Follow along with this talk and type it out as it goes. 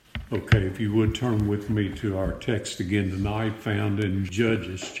Okay, if you would turn with me to our text again tonight, found in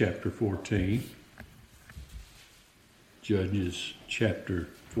Judges chapter 14. Judges chapter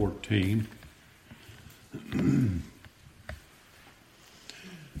 14.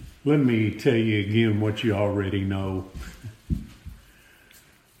 Let me tell you again what you already know.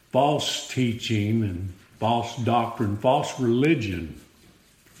 False teaching and false doctrine, false religion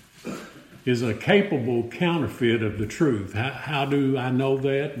is a capable counterfeit of the truth. How do I know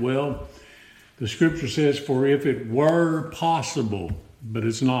that? Well, the scripture says, for if it were possible, but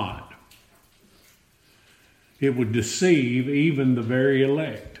it's not, it would deceive even the very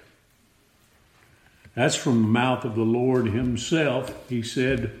elect. That's from the mouth of the Lord himself. He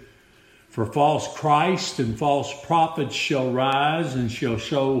said, for false Christ and false prophets shall rise and shall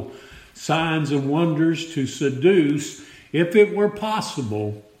show signs and wonders to seduce, if it were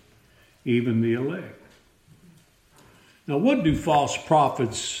possible, even the elect. Now, what do false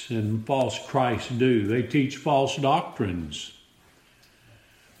prophets and false Christs do? They teach false doctrines.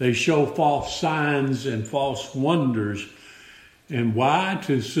 They show false signs and false wonders. And why?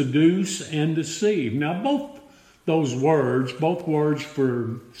 To seduce and deceive. Now, both words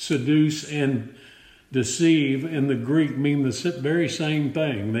for seduce and deceive in the Greek mean the very same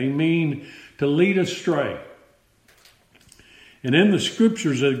thing. They mean to lead astray. And in the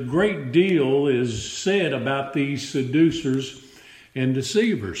scriptures, a great deal is said about these seducers and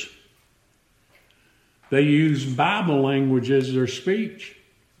deceivers. They use Bible language as their speech.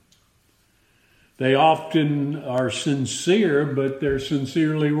 They often are sincere, but they're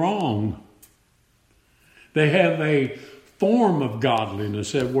sincerely wrong. They have a form of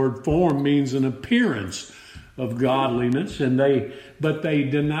godliness. That word form means an appearance of godliness, but they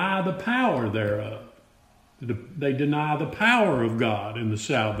deny the power thereof. They deny the power of God in the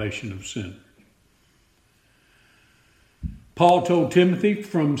salvation of sinners. Paul told Timothy,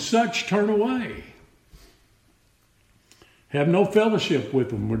 from such turn away. Have no fellowship with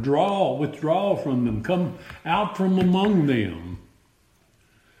them. Withdraw from them. Come out from among them.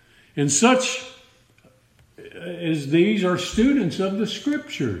 And such as these are students of the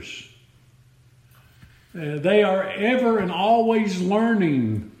scriptures. They are ever and always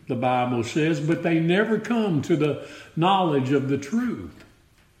learning, the Bible says, but they never come to the knowledge of the truth.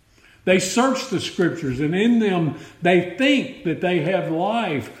 They search the scriptures, and in them they think that they have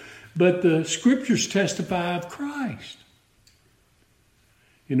life, but the scriptures testify of Christ.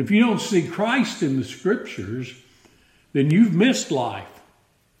 And if you don't see Christ in the scriptures, then you've missed life.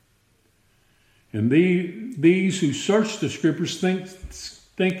 And these who search the scriptures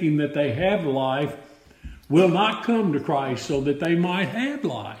thinking that they have life will not come to Christ so that they might have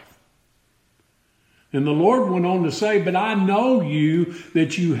life. And the Lord went on to say, but I know you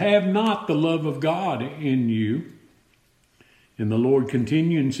that you have not the love of God in you. And the Lord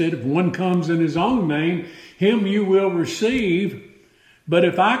continued and said, if one comes in his own name, him you will receive. But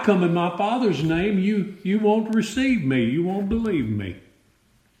if I come in my Father's name, you won't receive me. You won't believe me.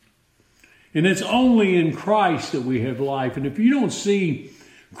 And it's only in Christ that we have life. And if you don't see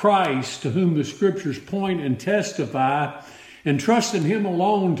Christ, to whom the scriptures point and testify, and trust in him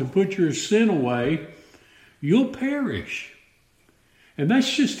alone to put your sin away, you'll perish. And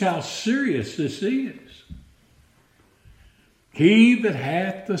that's just how serious this is. He that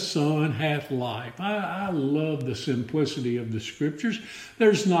hath the Son hath life. I love the simplicity of the scriptures.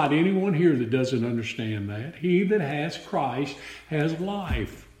 There's not anyone here that doesn't understand that. He that has Christ has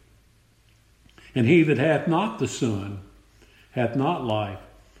life. And he that hath not the Son hath not life.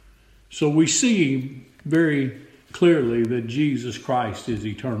 So we see very clearly that Jesus Christ is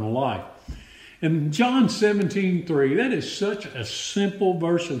eternal life. And John 17:3, that is such a simple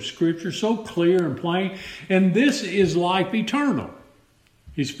verse of scripture, so clear and plain. And this is life eternal.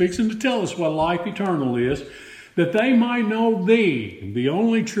 He's fixing to tell us what life eternal is, that they might know thee, the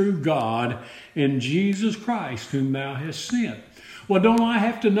only true God, and Jesus Christ, whom thou hast sent. Well, don't I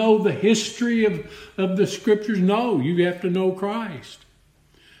have to know the history of the scriptures? No, you have to know Christ.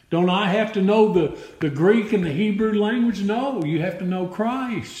 Don't I have to know the Greek and the Hebrew language? No, you have to know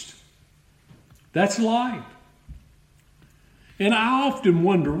Christ. That's life. And I often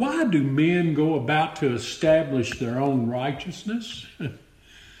wonder, why do men go about to establish their own righteousness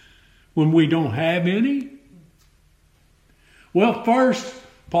when we don't have any? Well, first,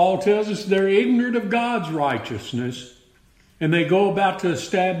 Paul tells us they're ignorant of God's righteousness, and they go about to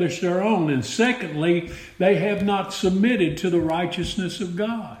establish their own. And secondly, they have not submitted to the righteousness of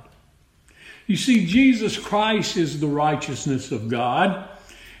God. You see, Jesus Christ is the righteousness of God,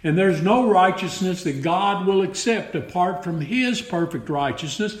 and there's no righteousness that God will accept apart from his perfect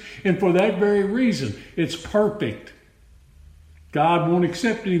righteousness, and for that very reason, it's perfect. God won't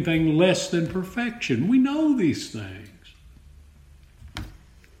accept anything less than perfection. We know these things.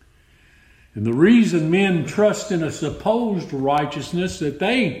 And the reason men trust in a supposed righteousness that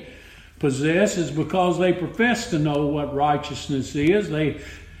they possess is because they profess to know what righteousness is. They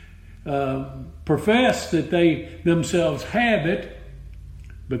profess that they themselves have it,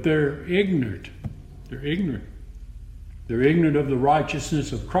 but they're ignorant. They're ignorant. They're ignorant of the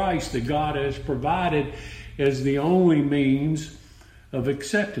righteousness of Christ that God has provided as the only means of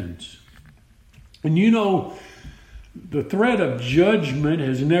acceptance. And you know, the threat of judgment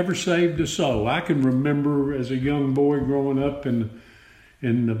has never saved a soul. I can remember as a young boy growing up in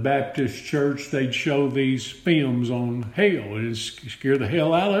the Baptist church, they'd show these films on hell, and it'd scare the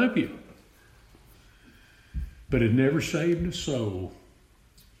hell out of you. But it never saved a soul.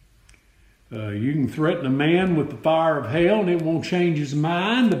 You can threaten a man with the fire of hell, and it won't change his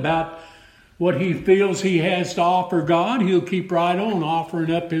mind about what he feels he has to offer God. He'll keep right on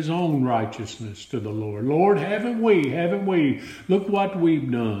offering up his own righteousness to the Lord. Lord, haven't we? Look what we've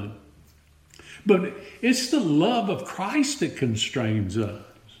done. But it's the love of Christ that constrains us.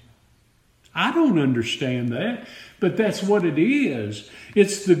 I don't understand that, but that's what it is.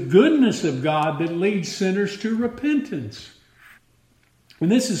 It's the goodness of God that leads sinners to repentance.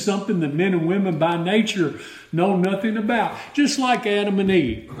 And this is something that men and women by nature know nothing about. Just like Adam and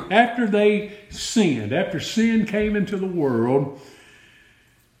Eve. After they sinned, after sin came into the world,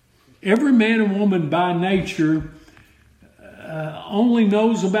 every man and woman by nature only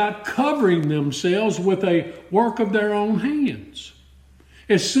knows about covering themselves with a work of their own hands.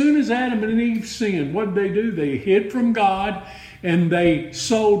 As soon as Adam and Eve sinned, what did they do? They hid from God and they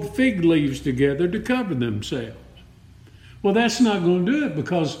sewed fig leaves together to cover themselves. Well, that's not going to do it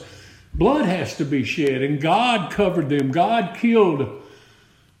because blood has to be shed, and God covered them. God killed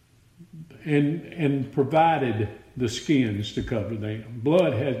and provided the skins to cover them.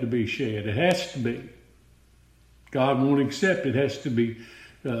 Blood had to be shed. It has to be. God won't accept it. It has to be.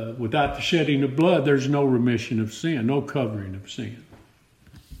 Without the shedding of blood, there's no remission of sin, no covering of sin.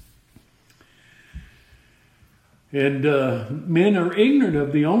 And men are ignorant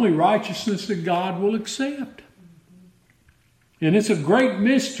of the only righteousness that God will accept. And it's a great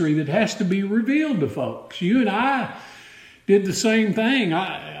mystery that has to be revealed to folks. You and I did the same thing.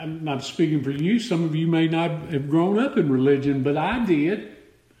 I'm not speaking for you. Some of you may not have grown up in religion, but I did.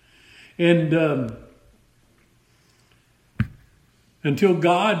 And until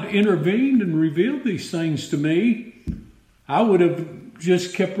God intervened and revealed these things to me, I would have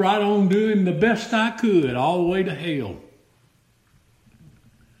just kept right on doing the best I could all the way to hell.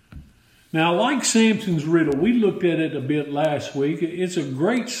 Now, like Samson's riddle, we looked at it a bit last week. It's a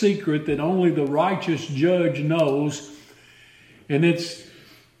great secret that only the righteous judge knows, and it's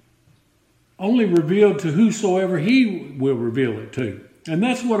only revealed to whosoever he will reveal it to. And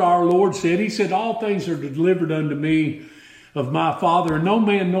that's what our Lord said. He said, all things are delivered unto me of my Father, and no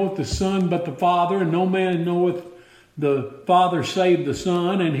man knoweth the Son but the Father, and no man knoweth the Father save the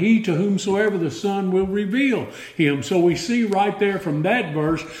Son, and he to whomsoever the Son will reveal him. So we see right there from that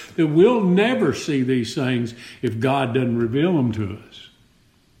verse that we'll never see these things if God doesn't reveal them to us.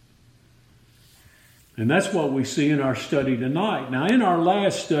 And that's what we see in our study tonight. Now, in our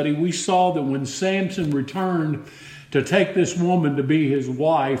last study, we saw that when Samson returned to take this woman to be his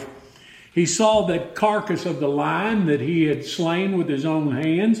wife, he saw that carcass of the lion that he had slain with his own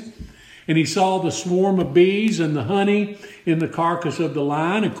hands. And he saw the swarm of bees and the honey in the carcass of the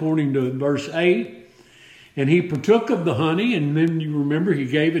lion, according to verse 8. And he partook of the honey, and then you remember he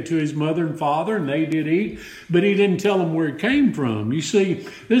gave it to his mother and father, and they did eat. But he didn't tell them where it came from. You see,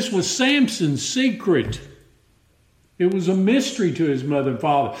 this was Samson's secret. It was a mystery to his mother and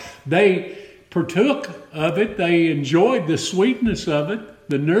father. They partook of it. They enjoyed the sweetness of it,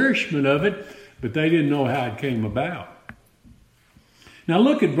 the nourishment of it, but they didn't know how it came about. Now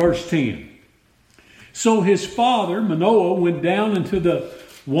look at verse 10. So his father, Manoah, went down into the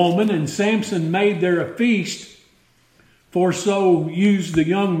woman, and Samson made there a feast, for so used the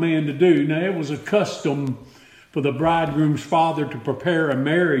young man to do. Now it was a custom for the bridegroom's father to prepare a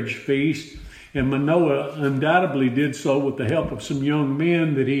marriage feast, and Manoah undoubtedly did so with the help of some young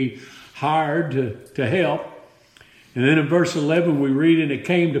men that he hired to help. And then in verse 11 we read, and it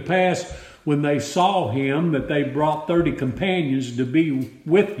came to pass when they saw him that they brought 30 companions to be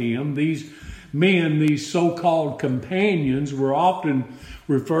with him. These men, these so-called companions, were often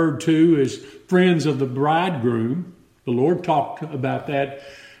referred to as friends of the bridegroom. The Lord talked about that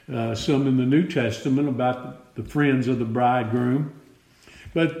some in the New Testament, about the friends of the bridegroom.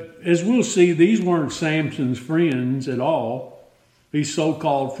 But as we'll see, these weren't Samson's friends at all. These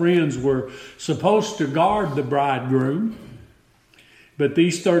so-called friends were supposed to guard the bridegroom. But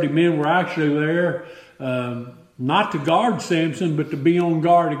these 30 men were actually there not to guard Samson, but to be on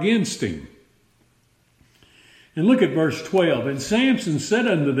guard against him. And look at verse 12. And Samson said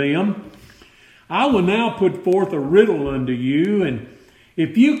unto them, I will now put forth a riddle unto you, and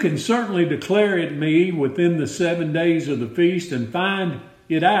if you can certainly declare it me within the 7 days of the feast and find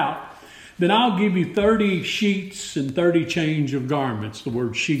it out, then I'll give you 30 sheets and 30 change of garments. The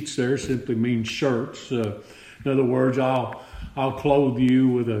word sheets there simply means shirts. In other words, I'll clothe you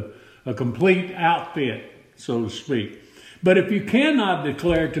with a complete outfit, so to speak. But if you cannot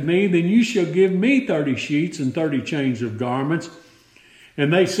declare it to me, then you shall give me 30 sheets and 30 change of garments.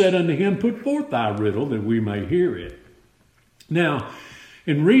 And they said unto him, Put forth thy riddle, that we may hear it. Now,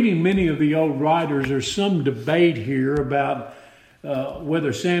 in reading many of the old writers, there's some debate here about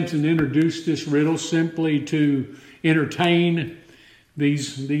whether Samson introduced this riddle simply to entertain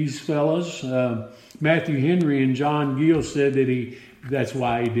these fellows. Matthew Henry and John Gill said that that's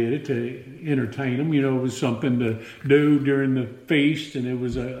why he did it, to entertain them. You know, it was something to do during the feast, and it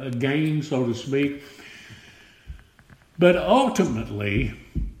was a game, so to speak. But ultimately,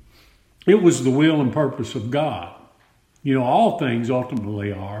 it was the will and purpose of God. You know, all things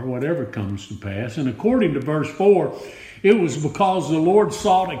ultimately are, whatever comes to pass. And according to verse 4, it was because the Lord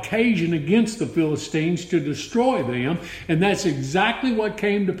sought occasion against the Philistines to destroy them. And that's exactly what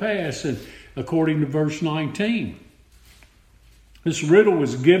came to pass, according to verse 19. This riddle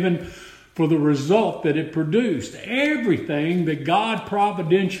was given for the result that it produced. Everything that God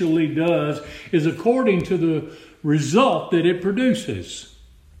providentially does is according to the result that it produces.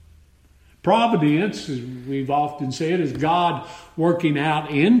 Providence, as we've often said, is God working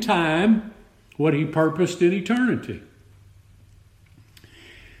out in time what he purposed in eternity.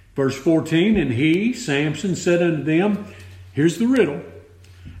 Verse 14, and he, Samson, said unto them, here's the riddle,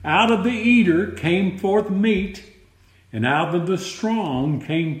 out of the eater came forth meat, and out of the strong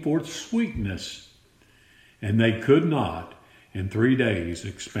came forth sweetness. And they could not in 3 days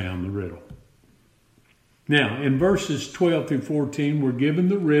expound the riddle. Now, in verses 12 through 14, we're given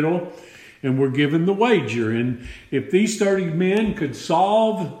the riddle and we're given the wager. And if these 30 men could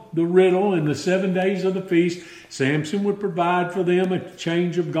solve the riddle in the 7 days of the feast, Samson would provide for them a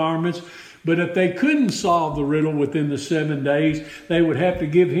change of garments. But if they couldn't solve the riddle within the 7 days, they would have to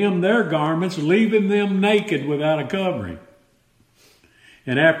give him their garments, leaving them naked without a covering.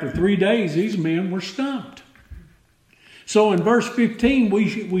 And after 3 days, these men were stumped. So in verse 15,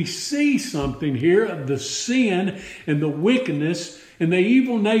 we see something here of the sin and the wickedness and the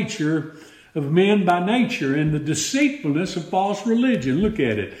evil nature of men by nature and the deceitfulness of false religion. Look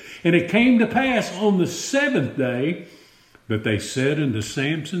at it. And it came to pass on the 7th day that they said unto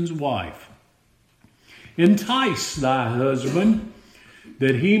Samson's wife, entice thy husband,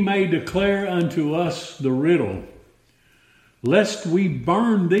 that he may declare unto us the riddle, lest we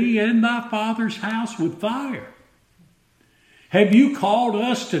burn thee and thy father's house with fire. Have you called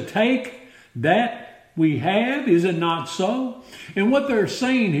us to take that we have? Is it not so? And what they're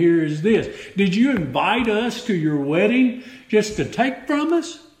saying here is this. Did you invite us to your wedding just to take from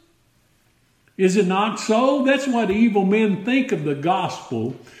us? Is it not so? That's what evil men think of the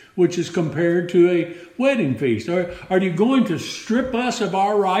gospel, which is compared to a wedding feast. Are you going to strip us of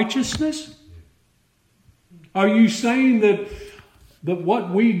our righteousness? Are you saying that what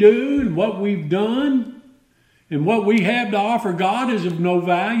we do and what we've done and what we have to offer God is of no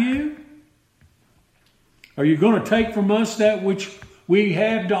value? Are you going to take from us that which we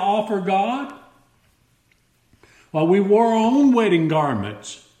have to offer God? Well, we wore our own wedding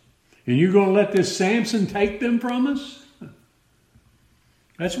garments, and you're going to let this Samson take them from us?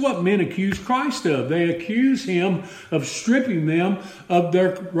 That's what men accuse Christ of. They accuse him of stripping them of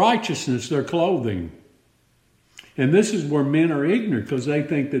their righteousness, their clothing. And this is where men are ignorant, because they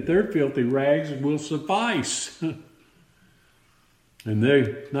think that their filthy rags will suffice. And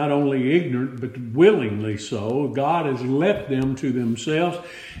they're not only ignorant, but willingly so. God has left them to themselves,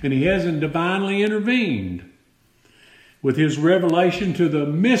 and he hasn't divinely intervened with his revelation to the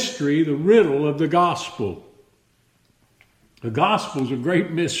mystery, the riddle of the gospel. The gospel is a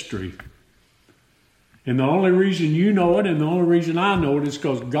great mystery. And the only reason you know it and the only reason I know it is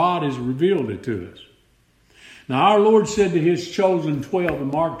because God has revealed it to us. Now our Lord said to his chosen 12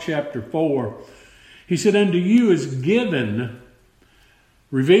 in Mark chapter 4, he said, unto you is given,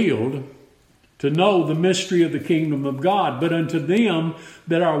 revealed, to know the mystery of the kingdom of God. But unto them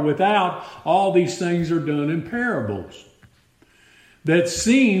that are without, all these things are done in parables, that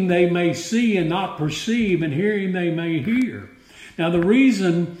seeing they may see and not perceive, and hearing they may hear. Now the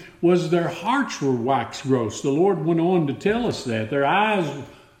reason was their hearts were wax gross. The Lord went on to tell us that. Their eyes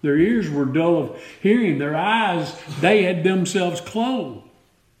Their ears were dull of hearing. Their eyes, they had themselves closed.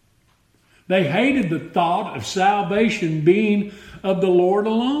 They hated the thought of salvation being of the Lord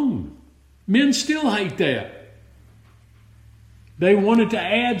alone. Men still hate that. They wanted to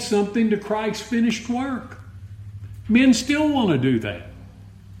add something to Christ's finished work. Men still want to do that.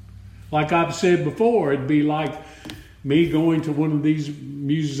 Like I've said before, it'd be like me going to one of these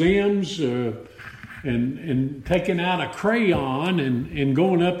museums and taking out a crayon and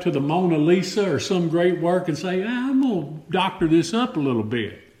going up to the Mona Lisa or some great work and say, I'm going to doctor this up a little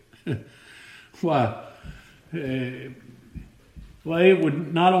bit. Why? Well, it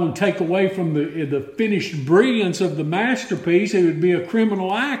would not only take away from the finished brilliance of the masterpiece, it would be a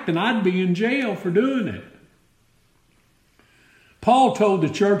criminal act, and I'd be in jail for doing it. Paul told the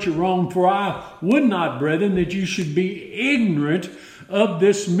church at Rome, for I would not, brethren, that you should be ignorant of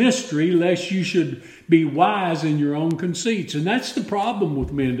this mystery, lest you should be wise in your own conceits. And that's the problem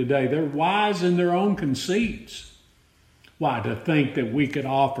with men today. They're wise in their own conceits. Why? To think that we could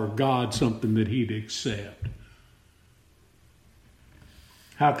offer God something that He'd accept.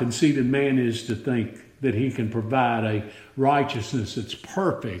 How conceited man is to think that he can provide a righteousness that's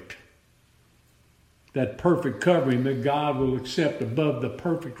perfect. That perfect covering that God will accept above the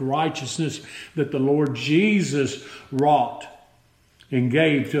perfect righteousness that the Lord Jesus wrought and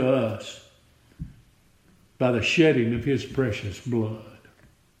gave to us by the shedding of His precious blood.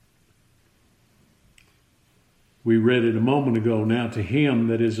 We read it a moment ago. Now to Him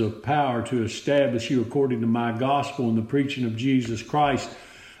that is of power to establish you according to my gospel and the preaching of Jesus Christ,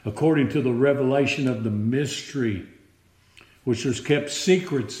 according to the revelation of the mystery, which was kept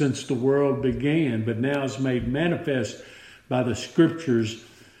secret since the world began, but now is made manifest by the scriptures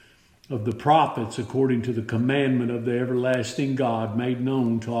of the prophets, according to the commandment of the everlasting God, made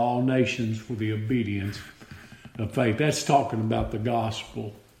known to all nations for the obedience of faith. That's talking about the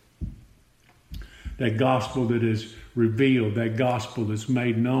gospel. That gospel that is revealed, that gospel that's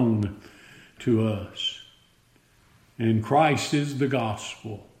made known to us. And Christ is the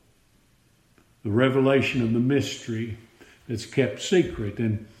gospel. The revelation of the mystery that's kept secret.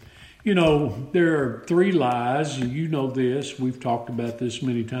 And, you know, there are three lies. You know this. We've talked about this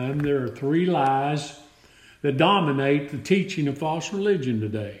many times. There are three lies that dominate the teaching of false religion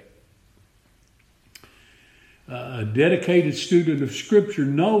today. A dedicated student of Scripture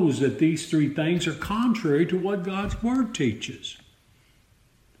knows that these three things are contrary to what God's Word teaches.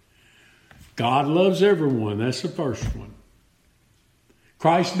 God loves everyone. That's the first one.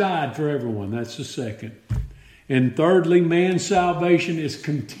 Christ died for everyone. That's the second. And thirdly, man's salvation is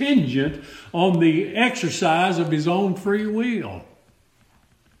contingent on the exercise of his own free will.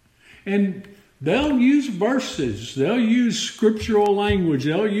 And they'll use verses. They'll use scriptural language.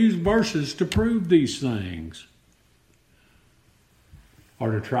 They'll use verses to prove these things. Or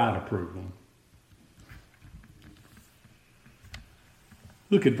to try to prove them.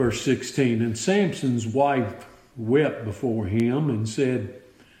 Look at verse 16. And Samson's wife wept before him and said,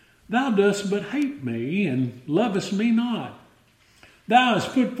 Thou dost but hate me, and lovest me not. Thou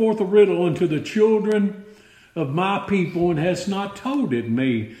hast put forth a riddle unto the children of my people, and hast not told it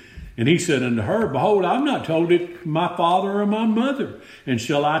me. And he said unto her, Behold, I've not told it my father or my mother, and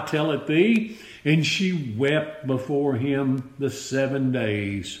shall I tell it thee? And she wept before him the 7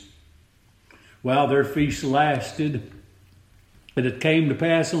 days. While their feast lasted, and it came to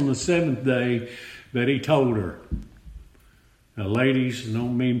pass on the 7th day that he told her. Now, ladies, I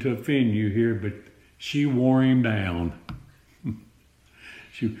don't mean to offend you here, but she wore him down.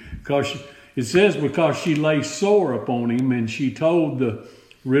 It says because she lay sore upon him, and she told the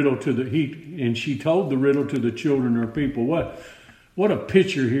riddle to the children of her people. What a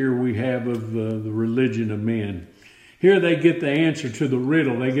picture here we have of the religion of men. Here they get the answer to the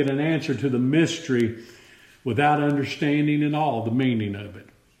riddle. They get an answer to the mystery without understanding at all the meaning of it.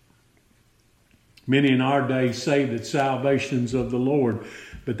 Many in our day say that salvation's of the Lord,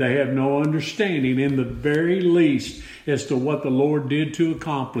 but they have no understanding in the very least as to what the Lord did to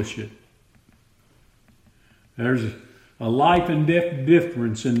accomplish it. There's a life and death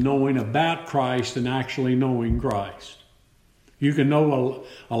difference in knowing about Christ and actually knowing Christ. You can know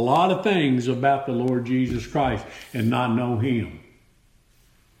a lot of things about the Lord Jesus Christ and not know Him.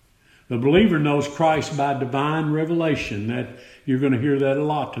 The believer knows Christ by divine revelation. That you're going to hear that a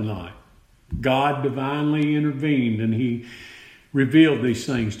lot tonight. God divinely intervened and He revealed these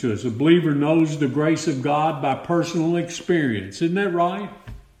things to us. A believer knows the grace of God by personal experience. Isn't that right?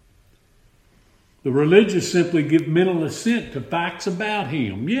 The religious simply give mental assent to facts about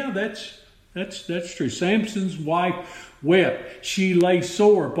Him. Yeah, that's true. Samson's wife wept. She lay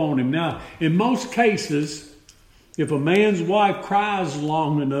sore upon him. Now, in most cases, If a man's wife cries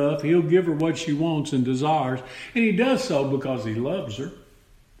long enough, he'll give her what she wants and desires. And he does so because he loves her.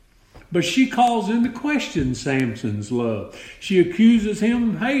 But she calls into question Samson's love. She accuses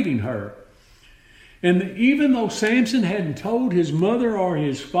him of hating her. And even though Samson hadn't told his mother or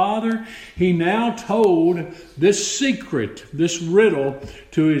his father, he now told this secret, this riddle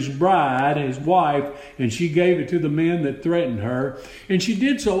to his bride, his wife, and she gave it to the men that threatened her. And she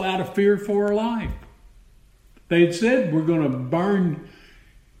did so out of fear for her life. They had said, we're going to burn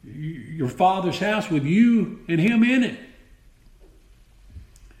your father's house with you and him in it.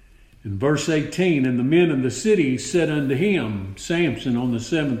 In verse 18, and the men of the city said unto him, Samson, on the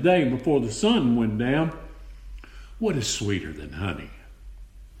seventh day before the sun went down, what is sweeter than honey?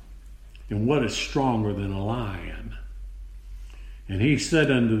 And what is stronger than a lion? And he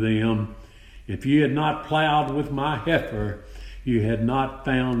said unto them, if ye had not plowed with my heifer, you had not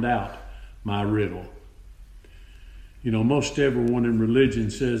found out my riddle. You know, most everyone in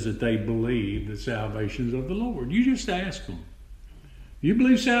religion says that they believe that salvation's of the Lord. You just ask them. You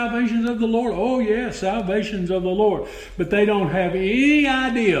believe salvation's of the Lord? Oh, yeah, salvation's of the Lord. But they don't have any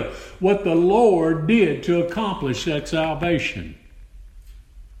idea what the Lord did to accomplish that salvation.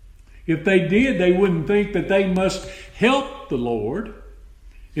 If they did, they wouldn't think that they must help the Lord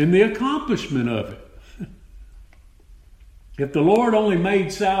in the accomplishment of it. If the Lord only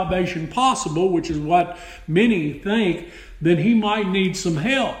made salvation possible, which is what many think, then he might need some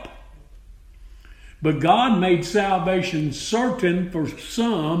help. But God made salvation certain for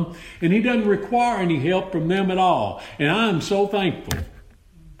some, and he doesn't require any help from them at all. And I'm so thankful,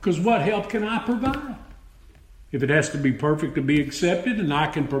 because what help can I provide? If it has to be perfect to be accepted, and I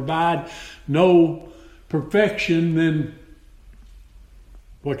can provide no perfection, then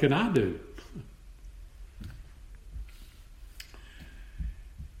what can I do?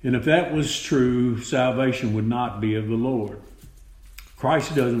 And if that was true, salvation would not be of the Lord.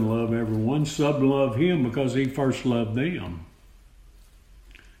 Christ doesn't love everyone. Some love him because he first loved them.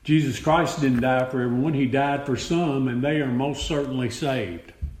 Jesus Christ didn't die for everyone. He died for some, and they are most certainly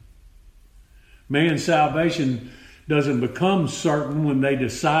saved. Man's salvation doesn't become certain when they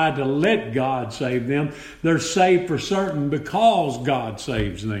decide to let God save them. They're saved for certain because God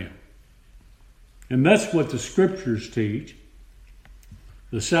saves them. And that's what the Scriptures teach.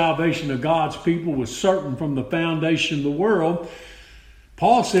 The salvation of God's people was certain from the foundation of the world.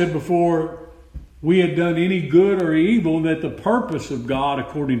 Paul said before we had done any good or evil that the purpose of God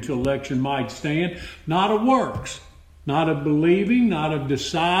according to election might stand, not of works, not of believing, not of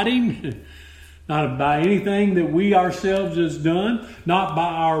deciding, not by anything that we ourselves has done, not by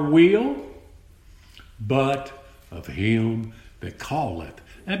our will, but of him that calleth.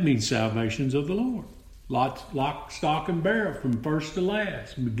 That means salvation's of the Lord. Lock, stock, and barrel from first to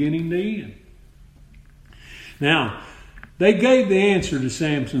last, beginning to end. Now, they gave the answer to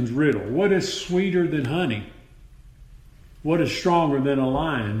Samson's riddle. What is sweeter than honey? What is stronger than a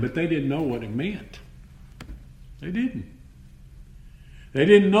lion? But they didn't know what it meant. They didn't. They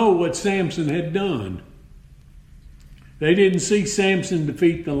didn't know what Samson had done. They didn't see Samson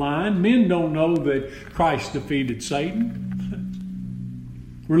defeat the lion. Men don't know that Christ defeated Satan.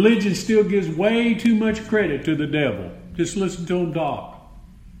 Religion still gives way too much credit to the devil. Just listen to him talk.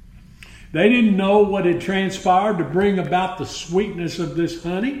 They didn't know what had transpired to bring about the sweetness of this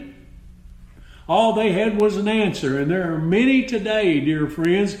honey. All they had was an answer. And there are many today, dear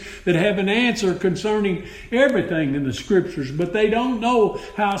friends, that have an answer concerning everything in the Scriptures, but they don't know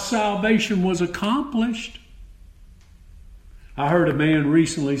how salvation was accomplished. I heard a man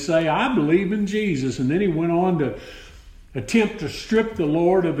recently say, I believe in Jesus. And then he went on to attempt to strip the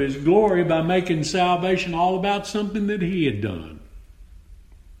Lord of his glory by making salvation all about something that he had done.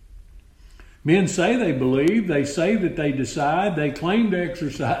 Men say they believe, they say that they decide, they claim to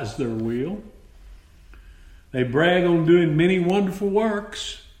exercise their will. They brag on doing many wonderful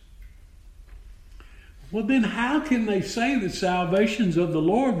works. Well, then how can they say that salvation's of the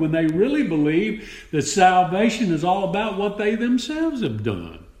Lord when they really believe that salvation is all about what they themselves have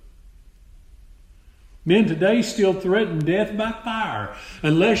done? Men today still threaten death by fire.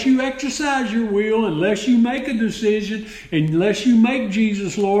 Unless you exercise your will, unless you make a decision, unless you make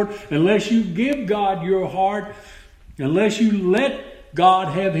Jesus Lord, unless you give God your heart, unless you let God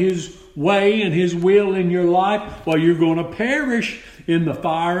have his way and his will in your life, well, you're going to perish in the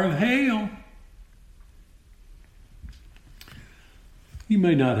fire of hell. You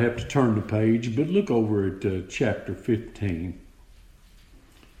may not have to turn the page, but look over at chapter 15.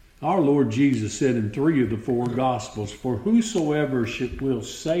 Our Lord Jesus said in 3 of the 4 Gospels, for whosoever will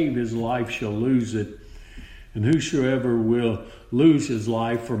save his life shall lose it, and whosoever will lose his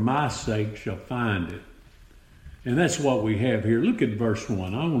life for my sake shall find it. And that's what we have here. Look at verse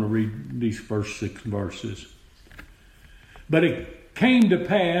 1. I want to read these first 6 verses. But it came to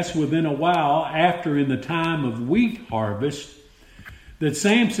pass within a while after, in the time of wheat harvest, that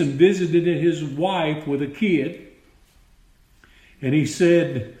Samson visited his wife with a kid. And he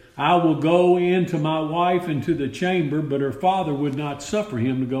said, I will go in to my wife into the chamber, but her father would not suffer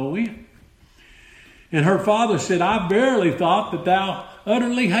him to go in. And her father said, I verily thought that thou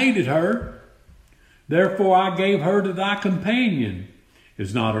utterly hated her. Therefore I gave her to thy companion.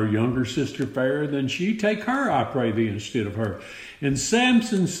 Is not her younger sister fairer than she? Take her, I pray thee, instead of her. And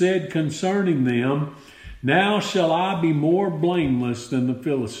Samson said concerning them, Now shall I be more blameless than the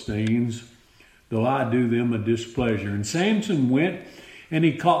Philistines, though I do them a displeasure. And Samson went and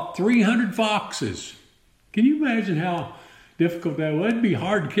he caught 300 foxes. Can you imagine how difficult that was? It'd be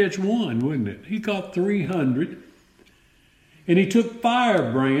hard to catch one, wouldn't it? He caught 300. And he took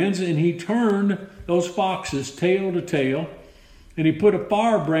firebrands and he turned those foxes tail to tail. And he put a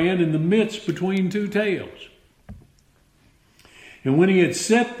firebrand in the midst between 2 tails. And when he had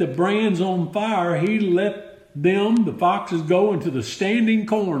set the brands on fire, he let them, the foxes, go into the standing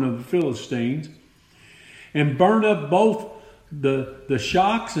corn of the Philistines and burned up both the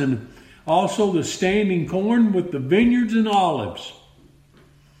shocks and also the standing corn with the vineyards and olives.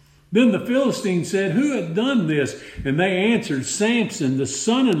 Then the Philistines said, Who hath done this? And they answered, Samson, the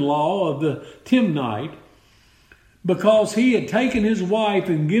son-in-law of the Timnite, because he had taken his wife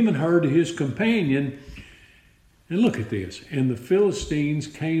and given her to his companion. And look at this. And the Philistines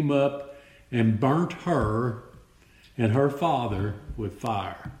came up and burnt her and her father with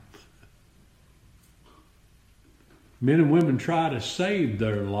fire. Men and women try to save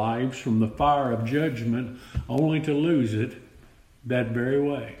their lives from the fire of judgment only to lose it that very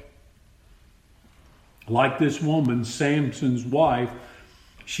way. Like this woman, Samson's wife,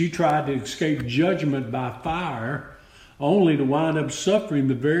 she tried to escape judgment by fire only to wind up suffering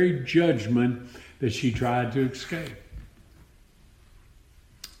the very judgment that she tried to escape.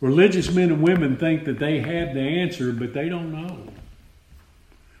 Religious men and women think that they have the answer, but they don't know.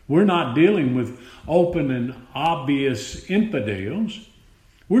 We're not dealing with open and obvious infidels.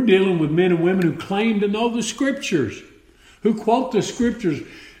 We're dealing with men and women who claim to know the Scriptures, who quote the Scriptures,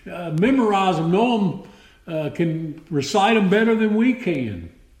 memorize them, know them, can recite them better than we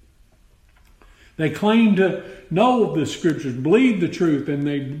can. They claim to know the Scriptures, believe the truth,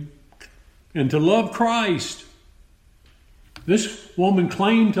 and to love Christ. This woman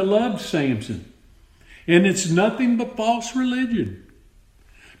claimed to love Samson, and it's nothing but false religion.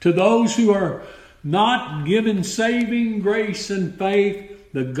 To those who are not given saving grace and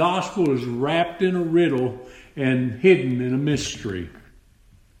faith, the gospel is wrapped in a riddle and hidden in a mystery.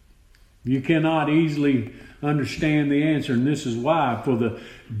 You cannot easily understand the answer, and this is why. For the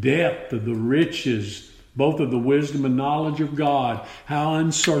depth of the riches, both of the wisdom and knowledge of God, how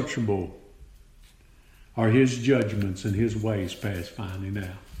unsearchable are His judgments and His ways past finding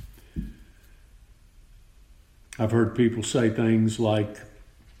out. I've heard people say things like,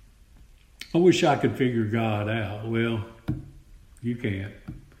 I wish I could figure God out. Well, you can't.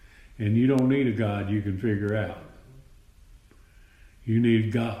 And you don't need a God you can figure out. You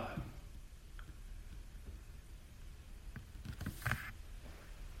need God.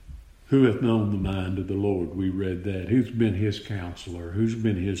 Who hath known the mind of the Lord? We read that. Who's been His counselor? Who's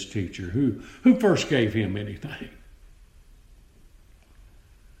been His teacher? Who first gave Him anything?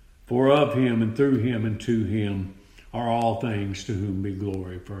 For of Him and through Him and to Him are all things, to whom be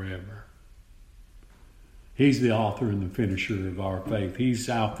glory forever. He's the author and the finisher of our faith. He's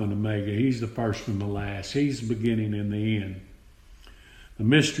Alpha and Omega. He's the first and the last. He's the beginning and the end. The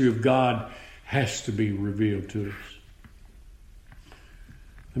mystery of God has to be revealed to us.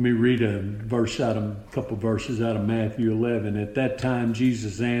 Let me read a couple verses out of Matthew 11. At that time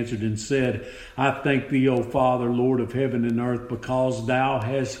Jesus answered and said, I thank thee, O Father, Lord of heaven and earth, because thou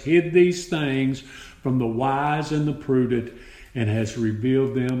hast hid these things from the wise and the prudent, and hast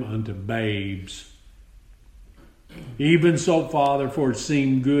revealed them unto babes. Even so, Father, for it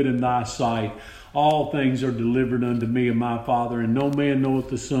seemed good in thy sight. All things are delivered unto me of my Father, and no man knoweth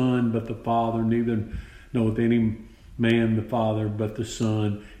the Son but the Father, neither knoweth any man the Father but the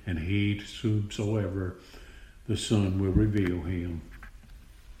Son, and he to whomsoever the Son will reveal him.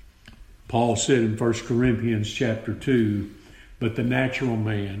 Paul said in 1 Corinthians chapter 2, but the natural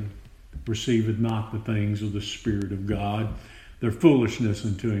man receiveth not the things of the Spirit of God. They're foolishness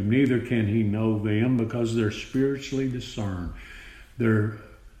unto him, neither can he know them, because they're spiritually discerned. They're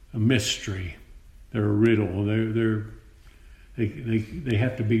a mystery. They're a riddle. They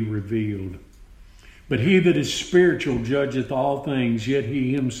have to be revealed. But he that is spiritual judgeth all things, yet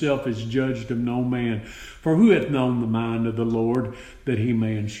he himself is judged of no man. For who hath known the mind of the Lord, that he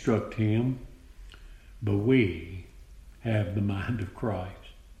may instruct him? But we have the mind of Christ.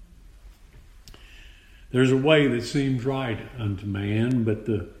 There's a way that seems right unto man, but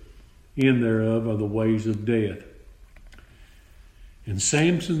the end thereof are the ways of death. And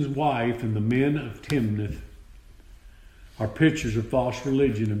Samson's wife and the men of Timnath are pictures of false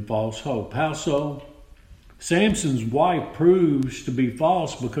religion and false hope. How so? Samson's wife proves to be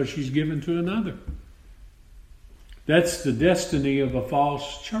false because she's given to another. That's the destiny of a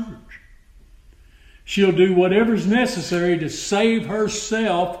false church. She'll do whatever's necessary to save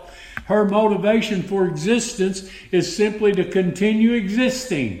herself. Her motivation for existence is simply to continue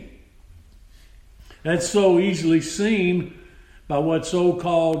existing. That's so easily seen by what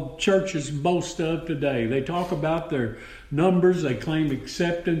so-called churches boast of today. They talk about their numbers. They claim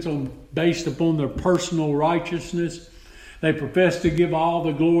acceptance based upon their personal righteousness. They profess to give all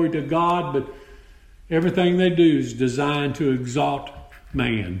the glory to God, but everything they do is designed to exalt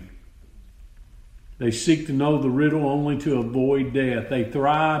man. They seek to know the riddle only to avoid death. They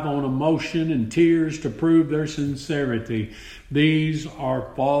thrive on emotion and tears to prove their sincerity. These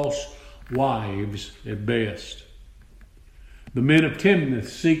are false wives at best. The men of Timnath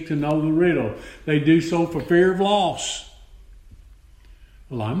seek to know the riddle. They do so for fear of loss.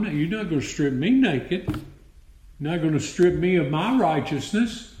 Well, you're not going to strip me naked. You're not going to strip me of my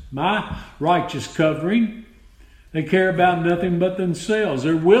righteousness, my righteous covering. They care about nothing but themselves.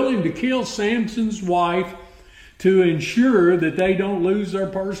 They're willing to kill Samson's wife to ensure that they don't lose their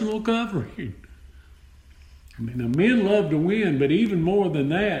personal covering. I mean, the men love to win, but even more than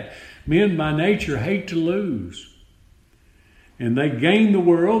that, men by nature hate to lose. And they gain the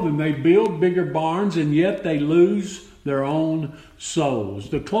world and they build bigger barns, and yet they lose their own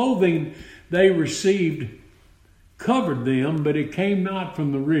souls. The clothing they received covered them, but it came not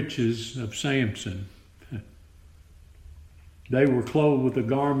from the riches of Samson. They were clothed with the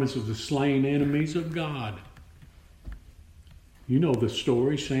garments of the slain enemies of God. You know the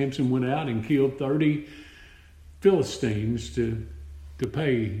story. Samson went out and killed 30 Philistines to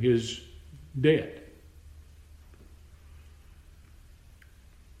pay his debt.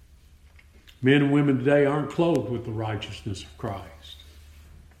 Men and women today aren't clothed with the righteousness of Christ,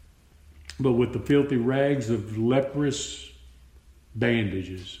 but with the filthy rags of leprous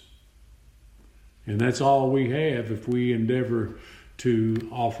bandages. And that's all we have if we endeavor to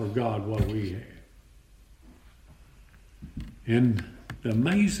offer God what we have. And the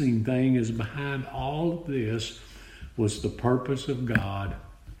amazing thing is, behind all of this was the purpose of God.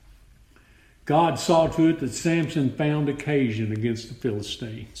 God saw to it that Samson found occasion against the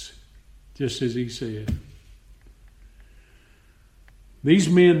Philistines, just as he said. These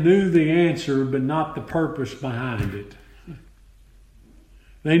men knew the answer, but not the purpose behind it.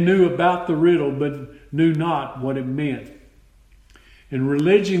 They knew about the riddle, but knew not what it meant. And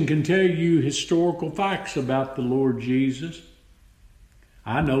religion can tell you historical facts about the Lord Jesus.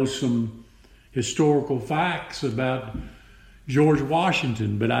 I know some historical facts about George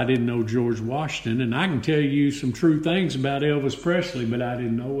Washington, but I didn't know George Washington. And I can tell you some true things about Elvis Presley, but I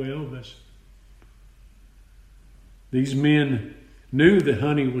didn't know Elvis. These men knew that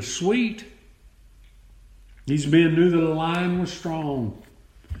honey was sweet. These men knew that a lion was strong.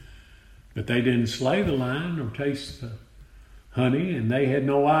 But they didn't slay the lion or taste the honey, and they had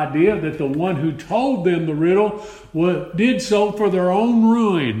no idea that the one who told them the riddle did so for their own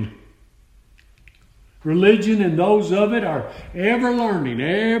ruin. Religion and those of it are ever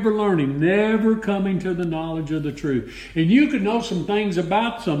learning, never coming to the knowledge of the truth. And you could know some things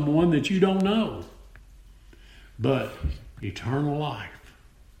about someone that you don't know. But eternal life,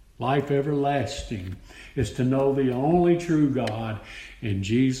 life everlasting, is to know the only true God and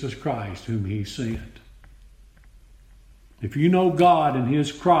Jesus Christ whom He sent. If you know God and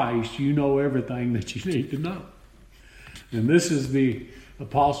His Christ, you know everything that you need to know. And this is the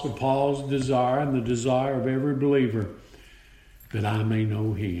Apostle Paul's desire and the desire of every believer, that I may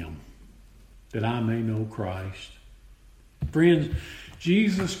know Him, that I may know Christ. Friends,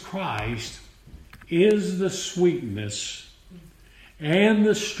 Jesus Christ is the sweetness and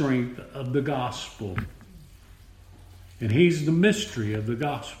the strength of the gospel. And He's the mystery of the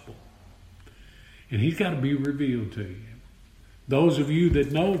gospel. And He's got to be revealed to you. Those of you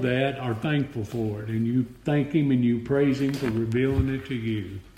that know that are thankful for it. And you thank Him and you praise Him for revealing it to you.